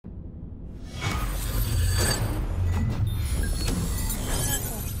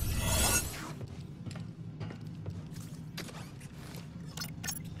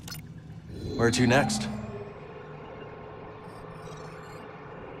Where to next?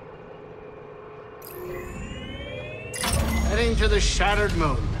 Heading to the Shattered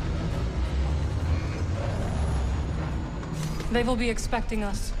Moon. They will be expecting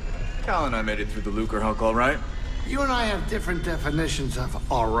us. Cal and I made it through the Lucre Hulk all right. You and I have different definitions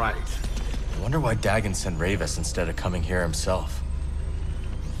of all right. I wonder why Dagon sent Rayvis instead of coming here himself.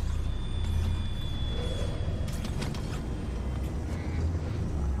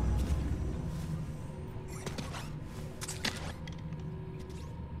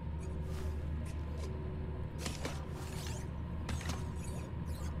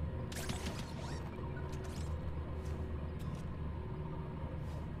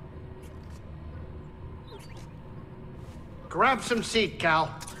 Grab some seat,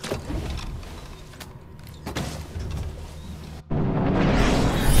 Cal.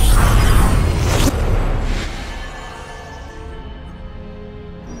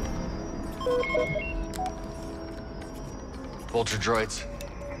 Vulture droids.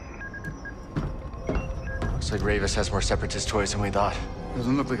 Looks like Rayvis has more Separatist toys than we thought.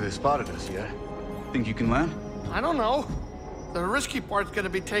 Doesn't look like they spotted us yet. Think you can land? I don't know. The risky part's gonna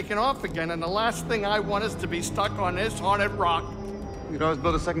be taken off again, and the last thing I want is to be stuck on this haunted rock. We could always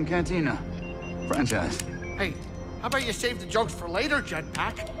build a second cantina. Franchise. Hey, how about you save the jokes for later,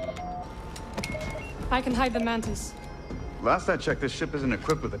 Jetpack? I can hide the mantis. Last I checked, this ship isn't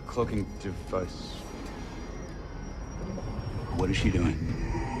equipped with a cloaking device. What is she doing?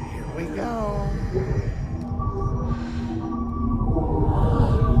 Here we go.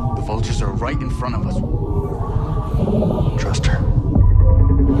 The vultures are right in front of us. Trust her.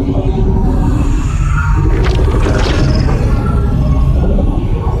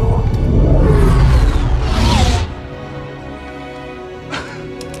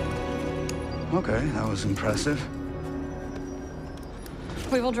 Okay, that was impressive.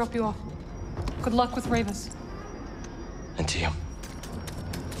 We will drop you off. Good luck with Rayvis. And to you.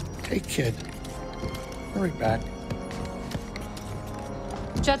 Hey, kid. Hurry back.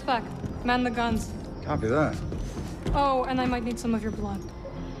 Jetpack, man the guns. Copy that. Oh, and I might need some of your blood.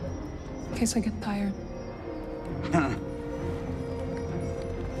 In case I get tired.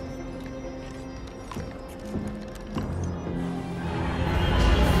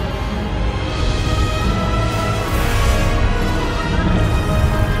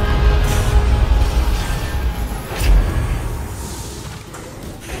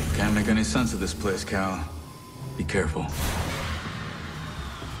 Can't make any sense of this place, Cal. Be careful.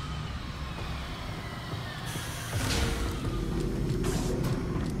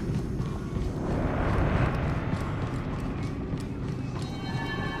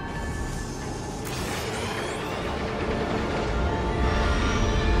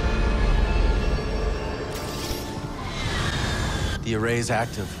 The array's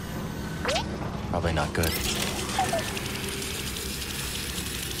active. Probably not good.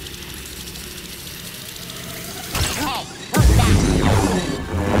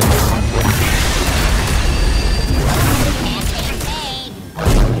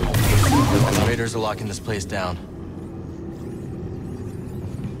 The raiders are locking this place down.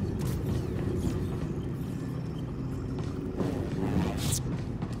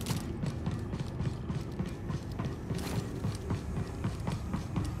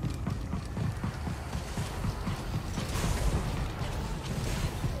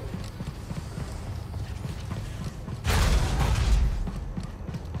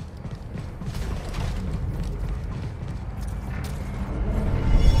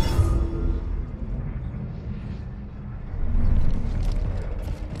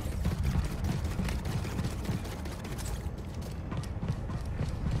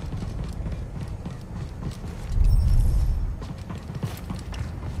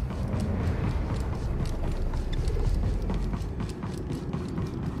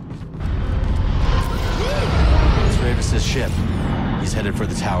 His ship. He's headed for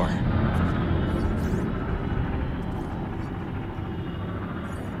the tower.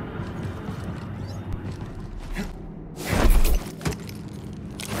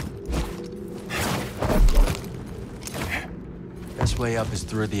 Best way up is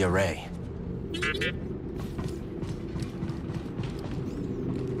through the array.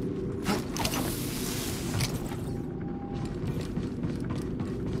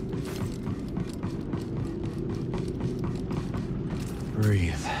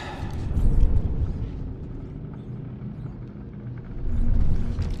 Breathe.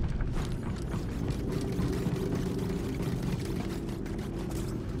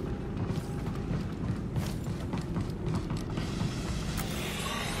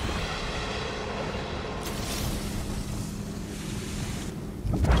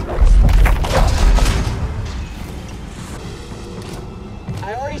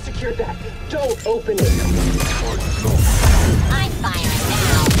 I already secured that. Don't open it. I'm firing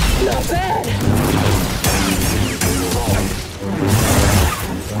now. Not bad.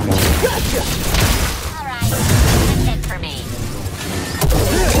 Gotcha. All right, that's it for me.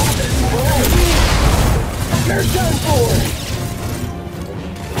 You're done for.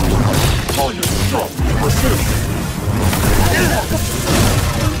 On your stuff, proceed.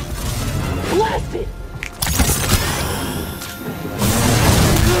 Blast it.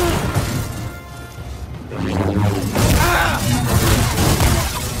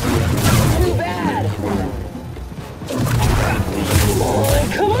 Too bad.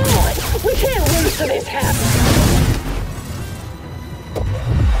 Come on! We can't lose to this hack!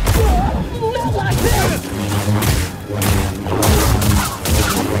 Not like this!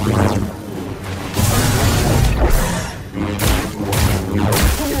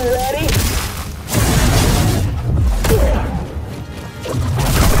 You ready?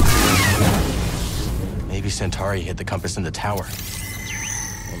 Maybe Centauri hid the compass in the tower.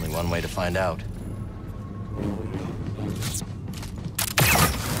 Only one way to find out.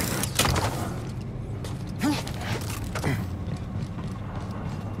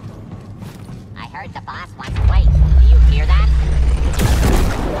 I heard the boss wants to wait. Do you hear that?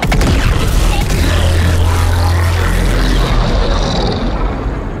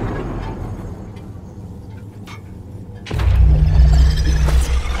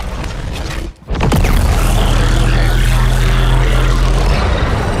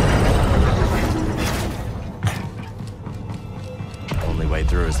 Only way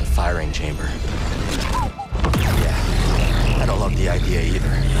through is the firing chamber. Yeah, I don't love the idea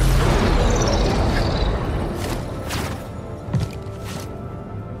either.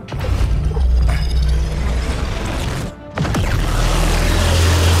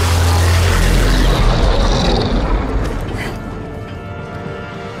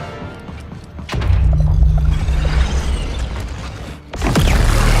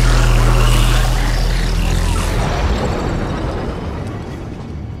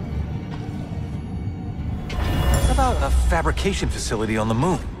 A fabrication facility on the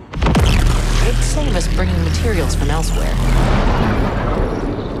moon. It'd save us bringing materials from elsewhere.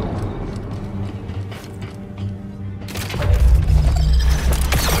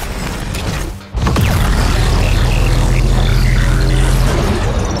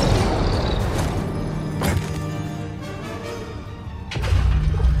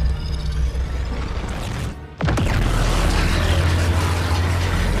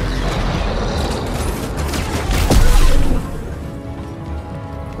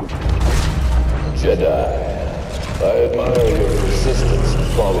 Jedi, I admire your persistence in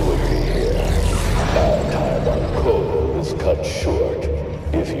following me here. Our time on Cole is cut short.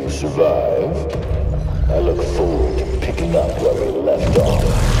 If you survive, I look forward to picking up where we left off.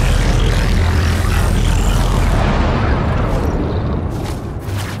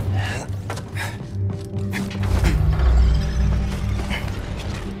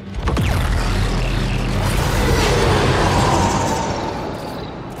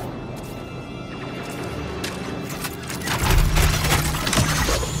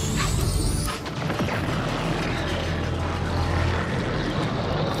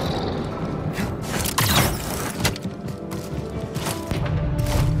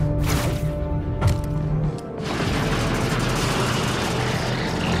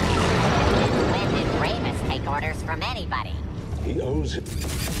 When did Rayvis take orders from anybody? He owes it.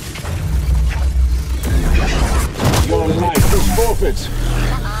 Your life is forfeit.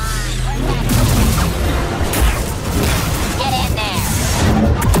 Come on, get in there.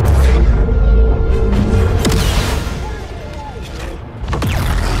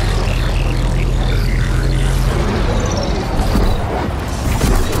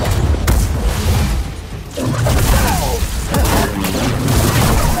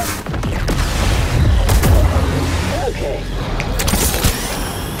 Okay.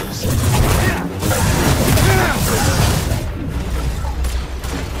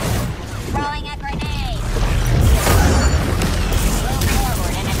 Throwing a grenade. Move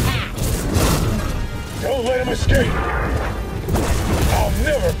forward and attack. Don't let him escape! I'll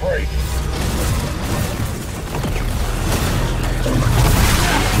never break!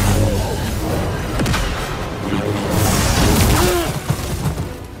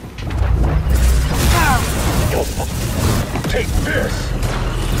 Take this!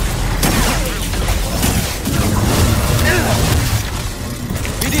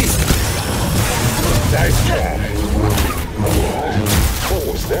 Nice try. What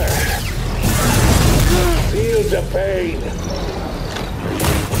was that? Feel the pain.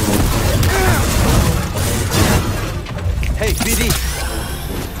 Hey, BD!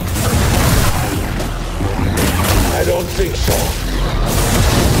 I don't think so.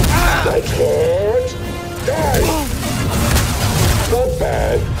 That hurt. Die. Not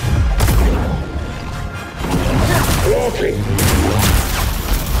bad. Blocking.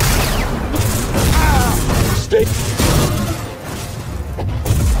 Stay.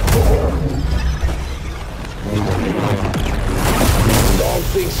 Don't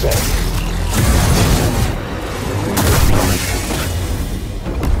think so.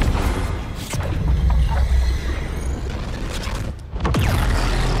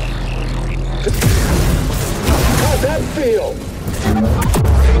 How'd that feel?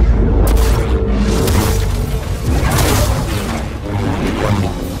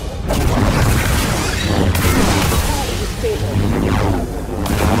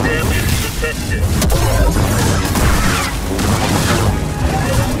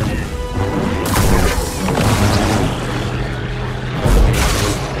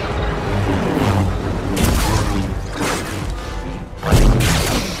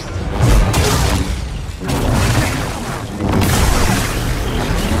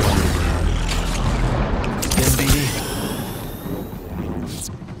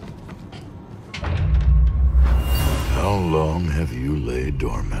 How long have you laid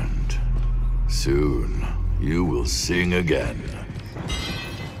dormant? Soon, you will sing again.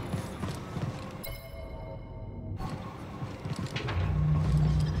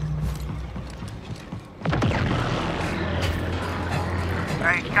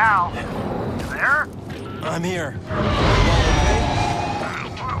 Hey, Cal. You there? I'm here.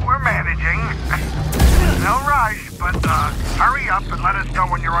 We're managing. No rush, but hurry up and let us know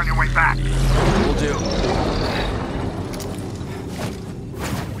when you're on your way back. Will do.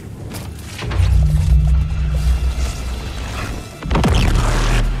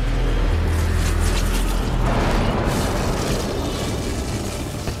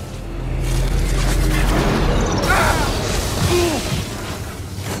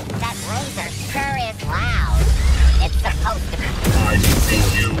 That razor sure is loud. It's supposed to be. I see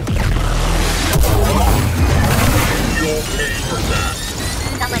you. You'll pay for that.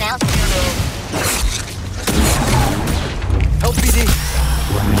 Someone else. Help BD.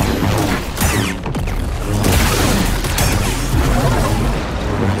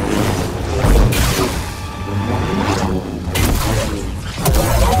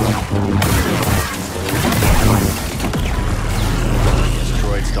 These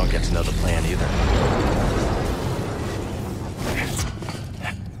droids don't get to know the plan either.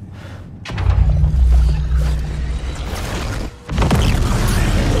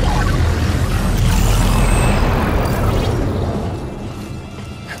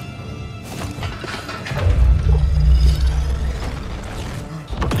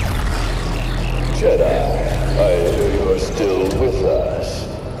 Jedi, I hear you're still with us.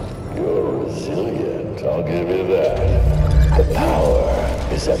 You're resilient, I'll give you that. The power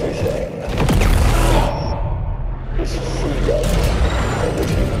is everything. Is freedom. And if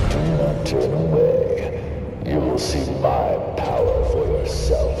you do not turn away, you will see my power for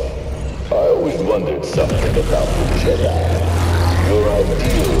yourself. I always wondered something about the Jedi. Your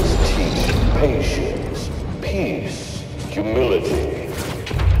ideals teach patience, peace, humility.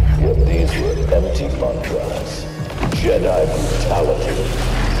 Yet these were empty mantras. Jedi brutality.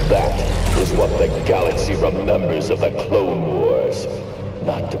 That is what the galaxy remembers of the Clone Wars.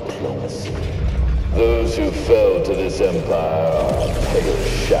 Not diplomacy. Those who fell to this empire are a pale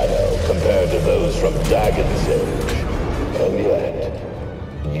shadow compared to those from Dagon's age. And yet,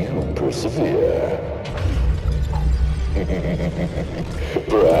 you persevere.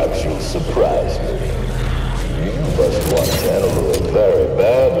 Perhaps you'll surprise me. You must want Tanalorr very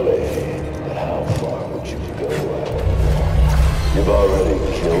badly. But how far would you go? You've already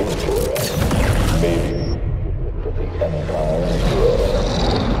killed for it. Maybe but the Empire's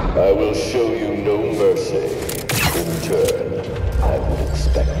throne. I will show you no mercy. In turn, I would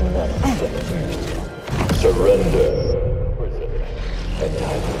expect none from you. Surrender. And I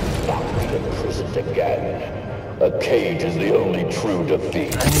will not be imprisoned again. A cage is the only true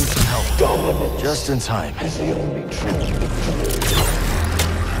defeat. I need some help. Dominance Just in time. is the only true victory.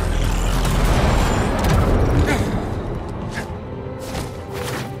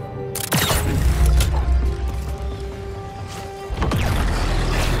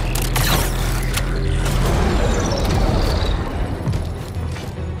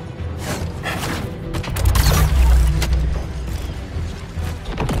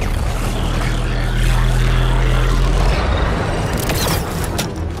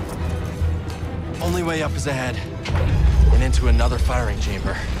 Only way up is ahead. And into another firing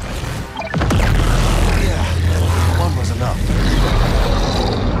chamber. Yeah, one was enough.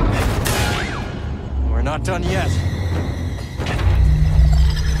 not done yet.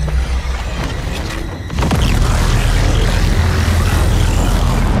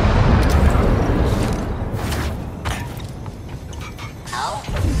 Oh?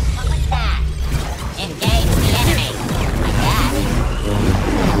 What was that? Engage the enemy.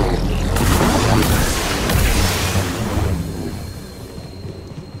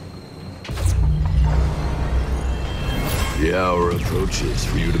 The hour approaches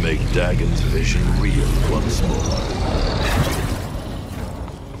for you to make Dagon's vision real once more.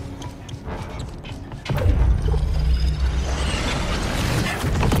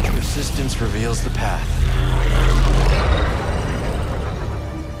 Resistance reveals the path.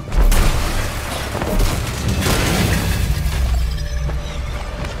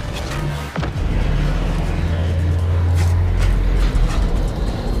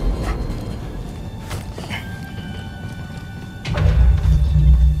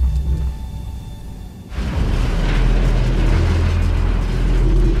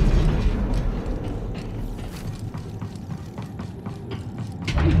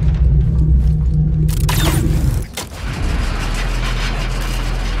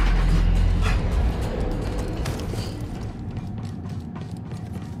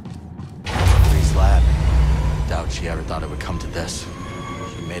 She ever thought it would come to this.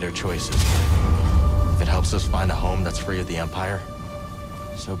 She made her choices. If it helps us find a home that's free of the Empire,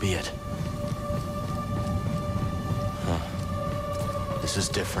 so be it. Huh. This is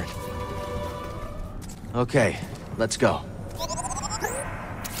different. Okay, let's go.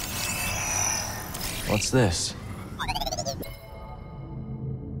 What's this?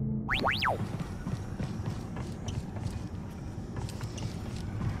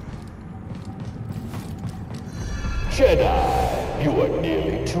 Jedi, you are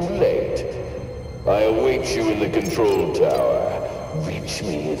nearly too late. I await you in the control tower. Reach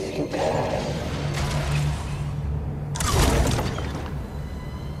me if you can.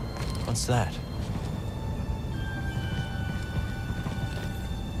 What's that?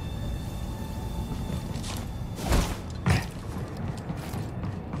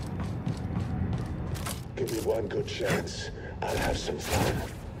 Give me one good chance. I'll have some fun.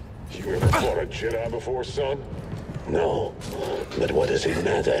 You ever fought a Jedi before, son? No, but what does it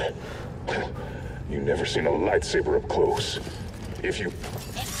matter? You never seen a lightsaber up close. If you...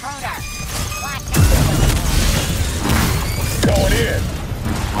 Intruder! Watch Going in!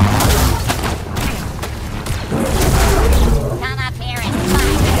 Come up here and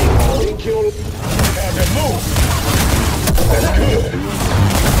fight! Ain't killed. Time to move! That's good!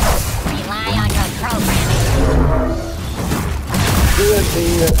 Rely on your programming. Good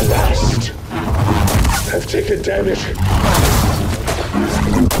thing at last. I've taken damage.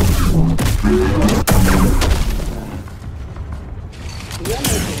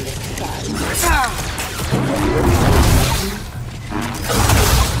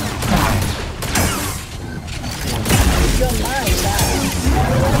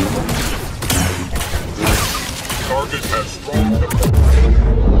 Target has strong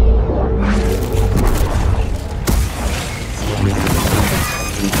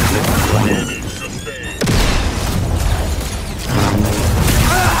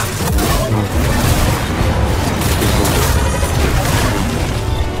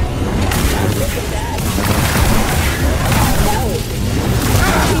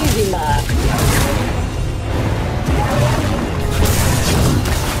Easy, Mark.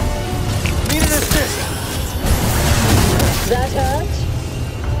 Need an assist! That hurt?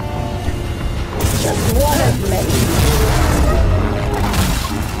 Just one of many.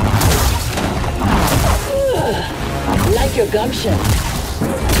 Like your gumption.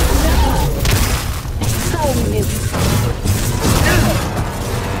 How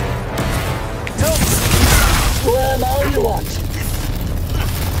Worm all you want.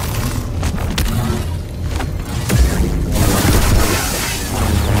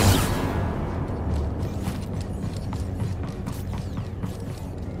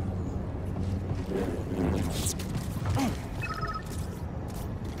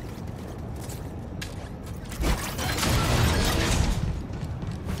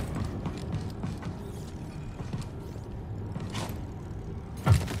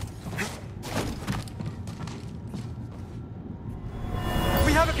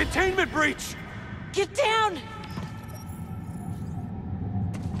 Containment breach! Get down!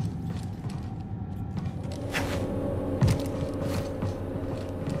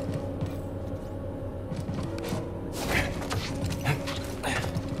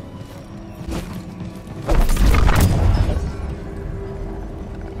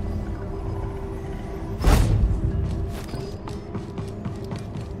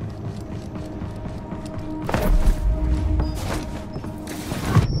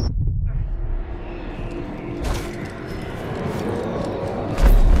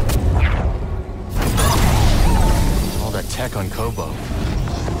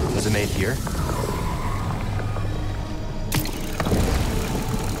 Was it made here?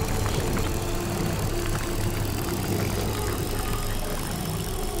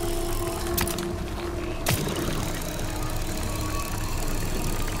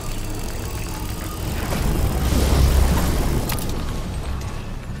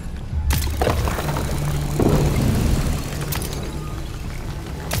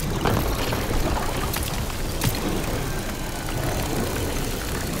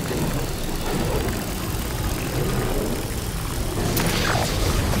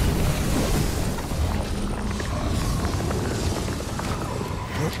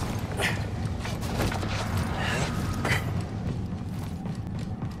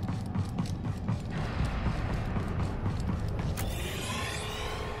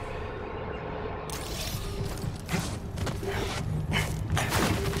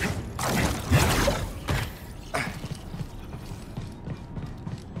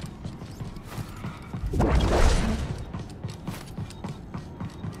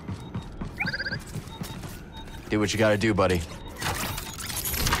 Do what you gotta do, buddy.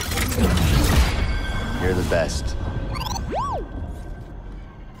 You're the best.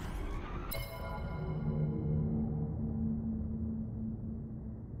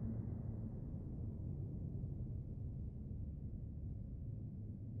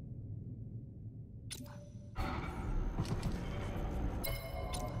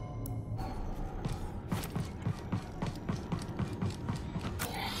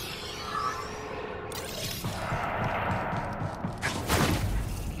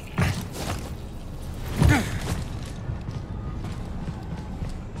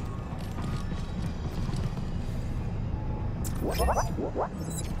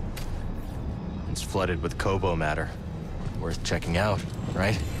 It's flooded with Kobo matter. Worth checking out,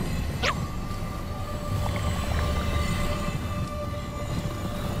 right?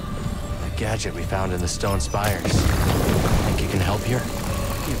 The gadget we found in the stone spires. Think you can help here?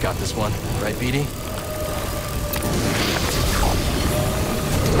 You've got this one, right, BD?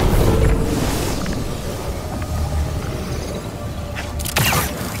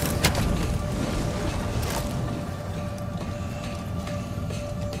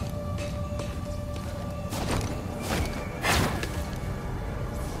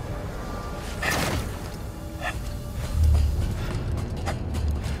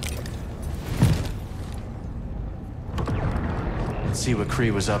 See what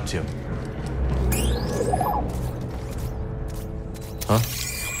Kree was up to. Huh?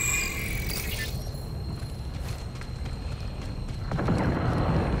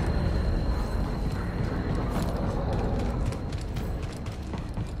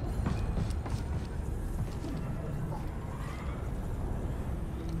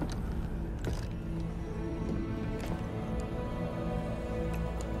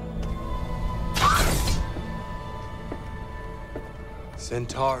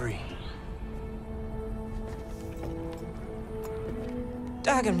 Centauri.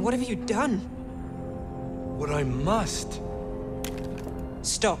 Dagon, what have you done? What I must.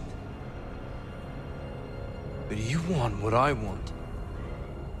 Stop. But you want what I want.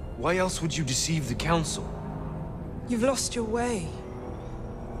 Why else would you deceive the Council? You've lost your way.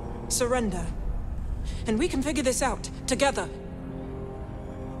 Surrender. And we can figure this out, together.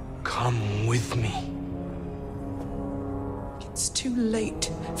 Come with me. It's too late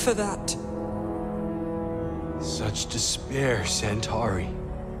for that. Such despair, Centauri.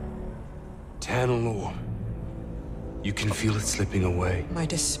 Tanalorr. You can feel it slipping away. My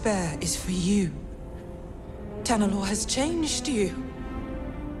despair is for you. Tanalorr has changed you.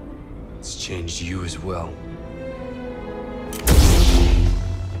 It's changed you as well.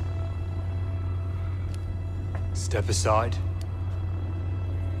 Step aside.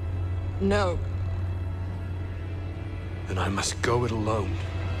 No. Then I must go it alone.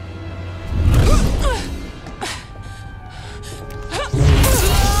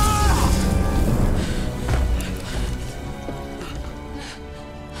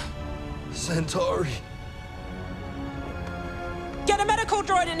 Centauri. Get a medical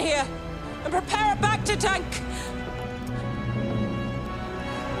droid in here and prepare a back to tank.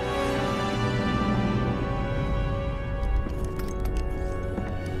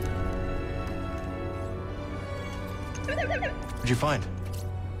 What'd you find?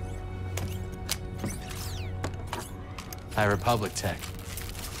 High Republic tech.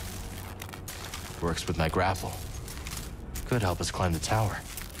 Works with my grapple. Could help us climb the tower.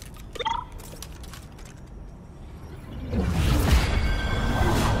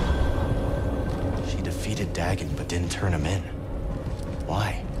 She defeated Dagon, but didn't turn him in.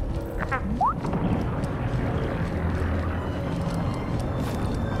 Why?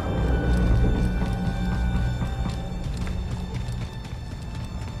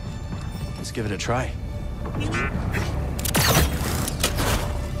 Let's give it a try.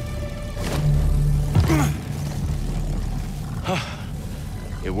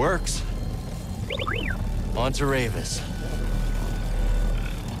 It works. On to Rayvis.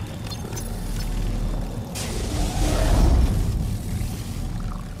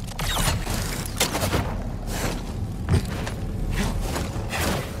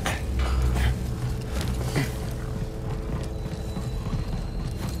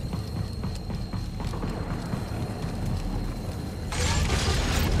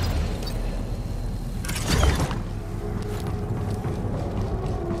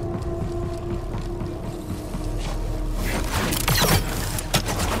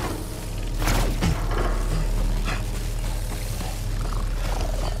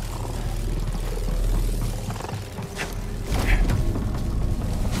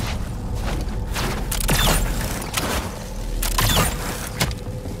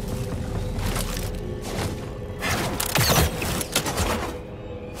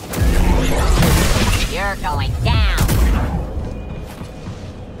 You're going down.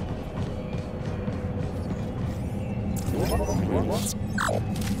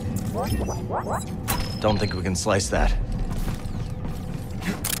 Don't think we can slice that.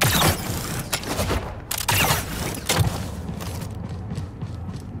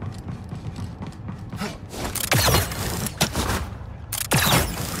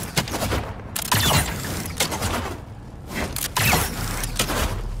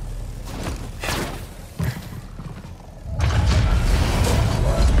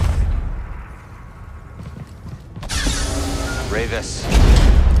 Rayvis.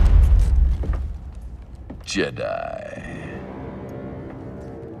 Jedi.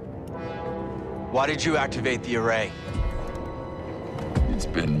 Why did you activate the array? It's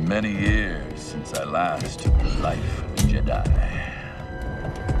been many years since I last took the life of a Jedi.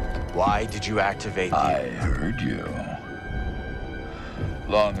 Why did you activate the... I heard you.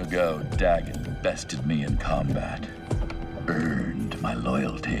 Long ago, Dagon bested me in combat. Earned my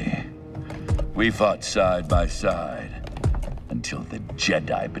loyalty. We fought side by side until the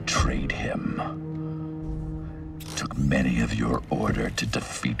Jedi betrayed him. Took many of your order to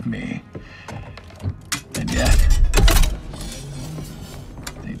defeat me. And yet,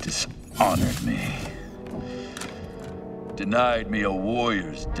 they dishonored me. Denied me a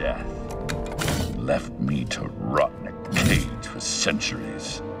warrior's death. Left me to rot in a cage for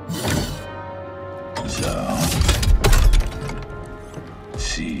centuries. So,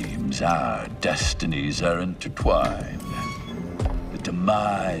 seems our destinies are intertwined. The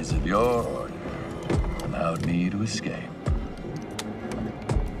demise of your order allowed me to escape.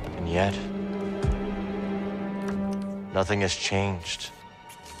 And yet, nothing has changed.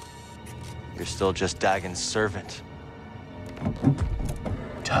 You're still just Dagon's servant.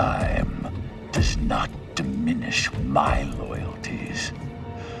 Time does not diminish my loyalties.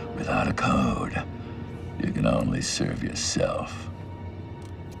 Without a code, you can only serve yourself.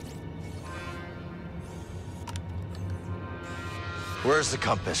 Where's the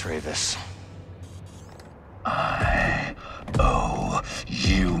compass, Rayvis? I owe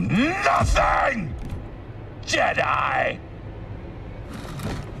you nothing, Jedi!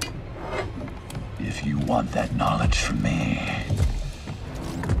 If you want that knowledge from me,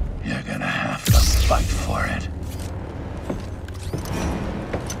 you're gonna have to fight for it.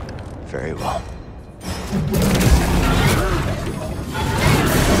 Very well.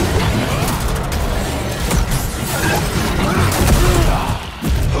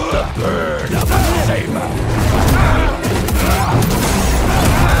 The bird of a saber.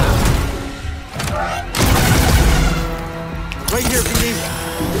 Right here, BD.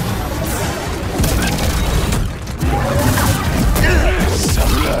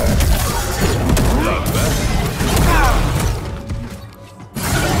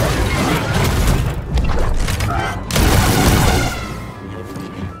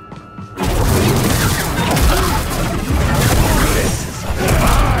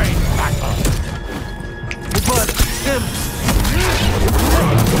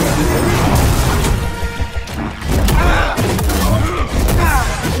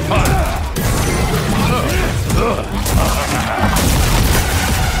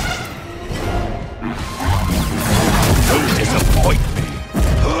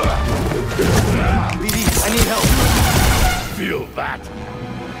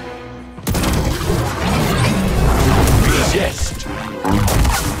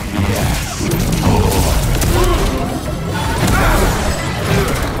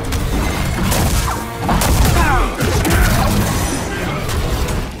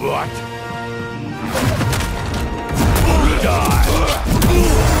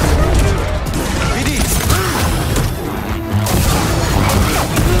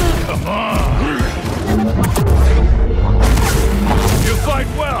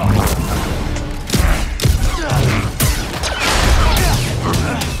 well!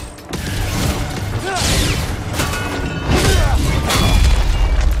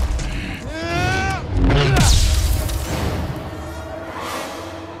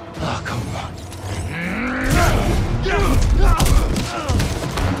 Oh, come on.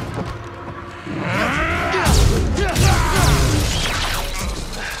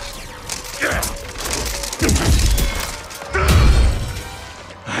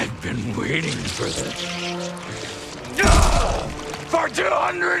 I've been waiting for this. For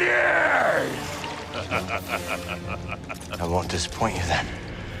 200 years! I won't disappoint you then.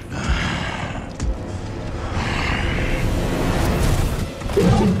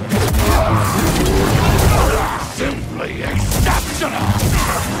 Simply exceptional!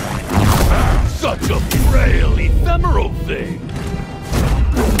 Such a frail, ephemeral thing!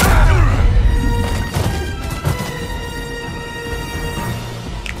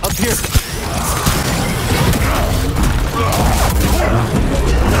 Up here!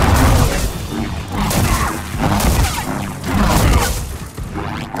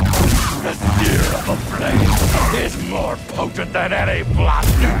 The sear of a blade is more potent than any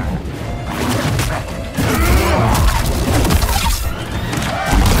blaster!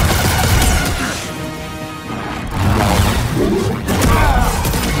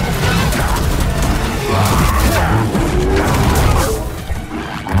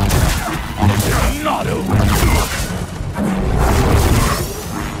 Not over.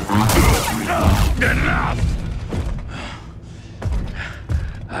 Enough!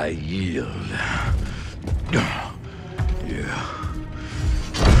 I yield.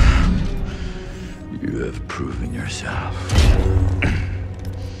 You have proven yourself.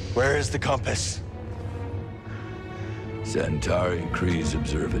 Where is the compass? Centauri Kree's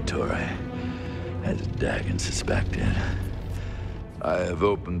observatory, as Dagon suspected. I have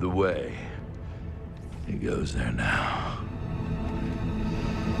opened the way. He goes there now.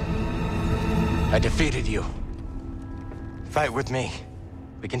 I defeated you. Fight with me.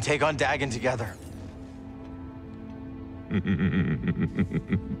 We can take on Dagon together.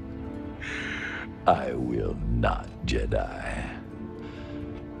 I will not, Jedi.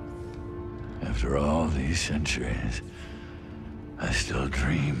 After all these centuries, I still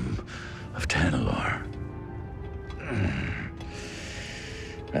dream of Tanalorr.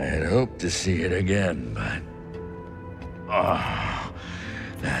 I had hoped to see it again, but...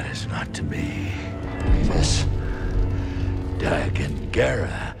 that is not to be. Rayvis. Dagon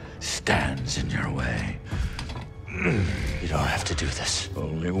Gera stands in your way. You don't have to do this.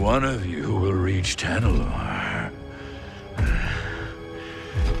 Only one of you will reach Tanalorr.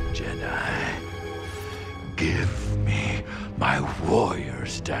 Jedi, give me my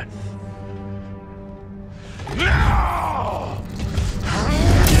warrior's death. Now!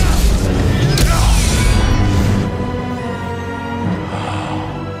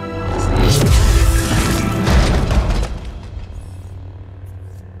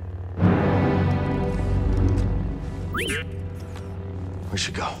 We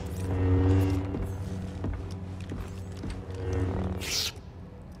should go.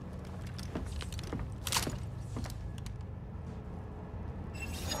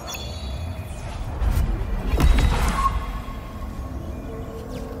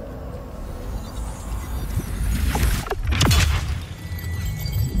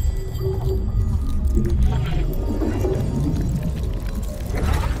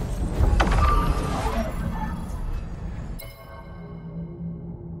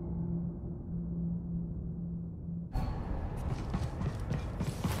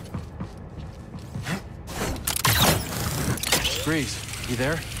 Grease, you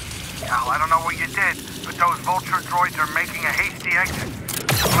there? Al, I don't know what you did, but those vulture droids are making a hasty exit.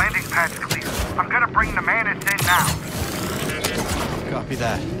 The landing pad's clear. I'm gonna bring the Manus in now. Copy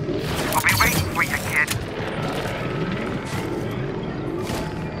that. I'll be waiting for you, kid.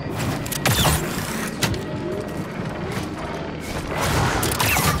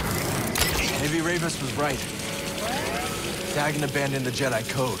 Maybe Rayvis was right. Dagon abandoned the Jedi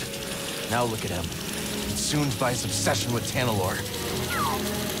Code. Now look at him. Consumed by his obsession with Tanalorr.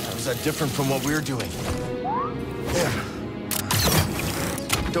 How is that different from what we're doing? There.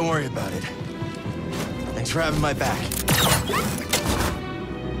 Don't worry about it. Thanks for having my back.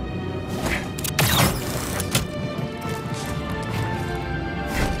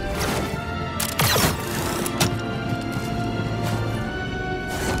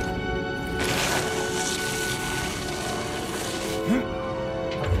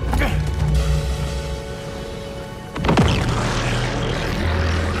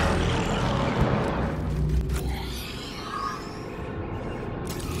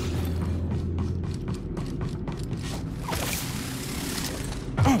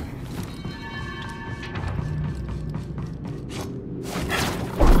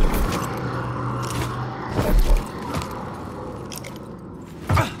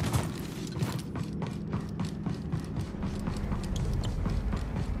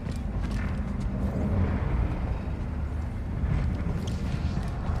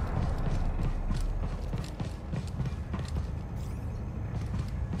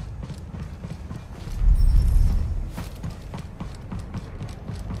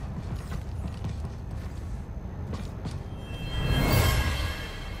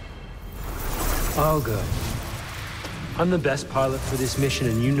 all good. I'm the best pilot for this mission,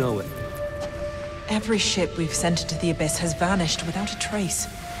 and you know it. Every ship we've sent into the Abyss has vanished without a trace.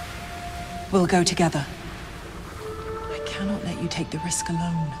 We'll go together. I cannot let you take the risk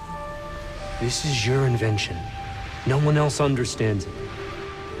alone. This is your invention. No one else understands it.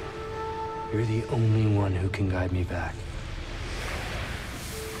 You're the only one who can guide me back.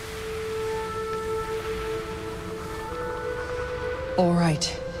 All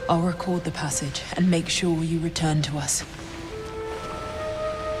right. I'll record the passage and make sure you return to us.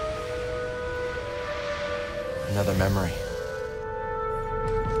 Another memory.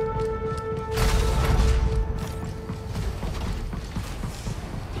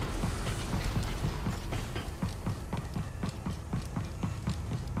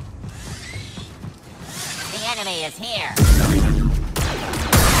 The enemy is here.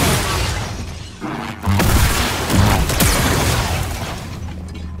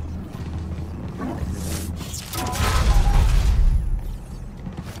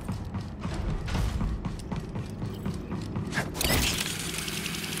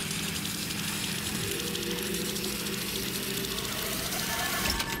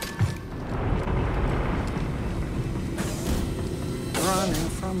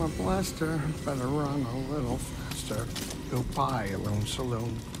 I'm a blaster, better run a little faster. Goodbye, Alone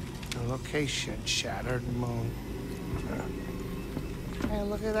Saloon. The location, Shattered Moon. Hey,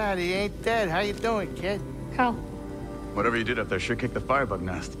 look at that, he ain't dead. How you doing, kid? Cal. Whatever you did up there sure kicked the firebug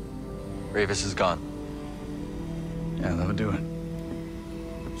nest. Rayvis is gone. Yeah, that'll do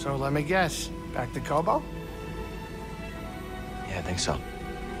it. So let me guess, back to Kobo? Yeah, I think so.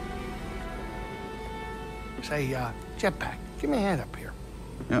 Say, Jetpack, give me a hand up here.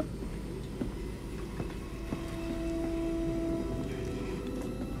 Yeah.